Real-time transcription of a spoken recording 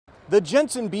The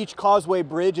Jensen Beach Causeway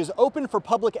Bridge is open for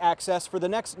public access for the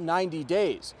next 90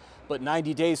 days. But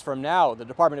 90 days from now, the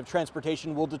Department of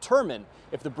Transportation will determine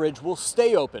if the bridge will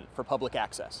stay open for public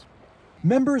access.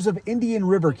 Members of Indian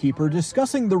Riverkeeper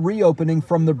discussing the reopening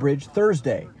from the bridge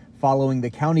Thursday, following the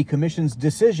County Commission's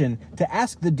decision to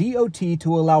ask the DOT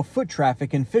to allow foot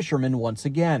traffic and fishermen once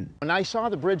again. When I saw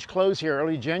the bridge close here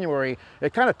early January,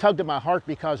 it kind of tugged at my heart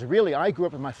because really I grew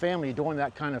up with my family doing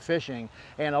that kind of fishing.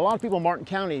 And a lot of people in Martin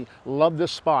County love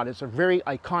this spot. It's a very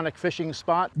iconic fishing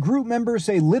spot. Group members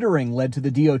say littering led to the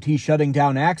DOT shutting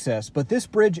down access, but this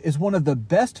bridge is one of the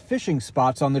best fishing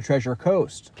spots on the Treasure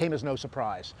Coast. Came as no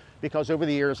surprise because over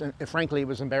the years, and frankly, it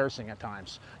was embarrassing at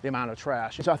times, the amount of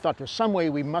trash. So I thought there's some way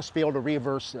we must be able to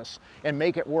reverse this and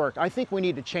make it work. I think we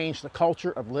need to change the culture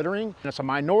of littering. And it's a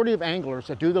minority of anglers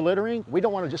that do the littering. We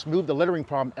don't want to just move the littering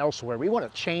problem elsewhere. We want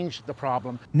to change the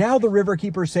problem. Now the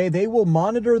Riverkeepers say they will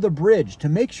monitor the bridge to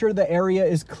make sure the area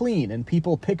is clean and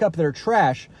people pick up their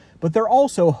trash, but they're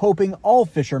also hoping all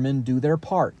fishermen do their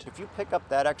part. If you pick up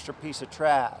that extra piece of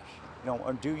trash,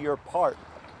 and do your part,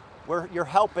 you're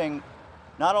helping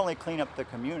not only clean up the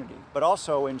community, but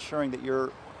also ensuring that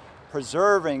you're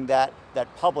preserving that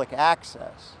public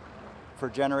access for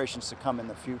generations to come in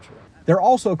the future. They're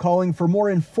also calling for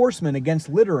more enforcement against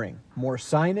littering, more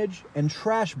signage, and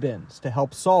trash bins to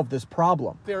help solve this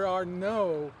problem. There are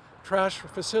no trash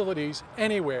facilities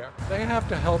anywhere. They have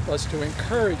to help us to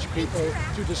encourage people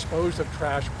to dispose of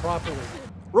trash properly.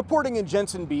 Reporting in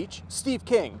Jensen Beach, Steve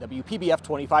King, WPBF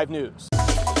 25 News.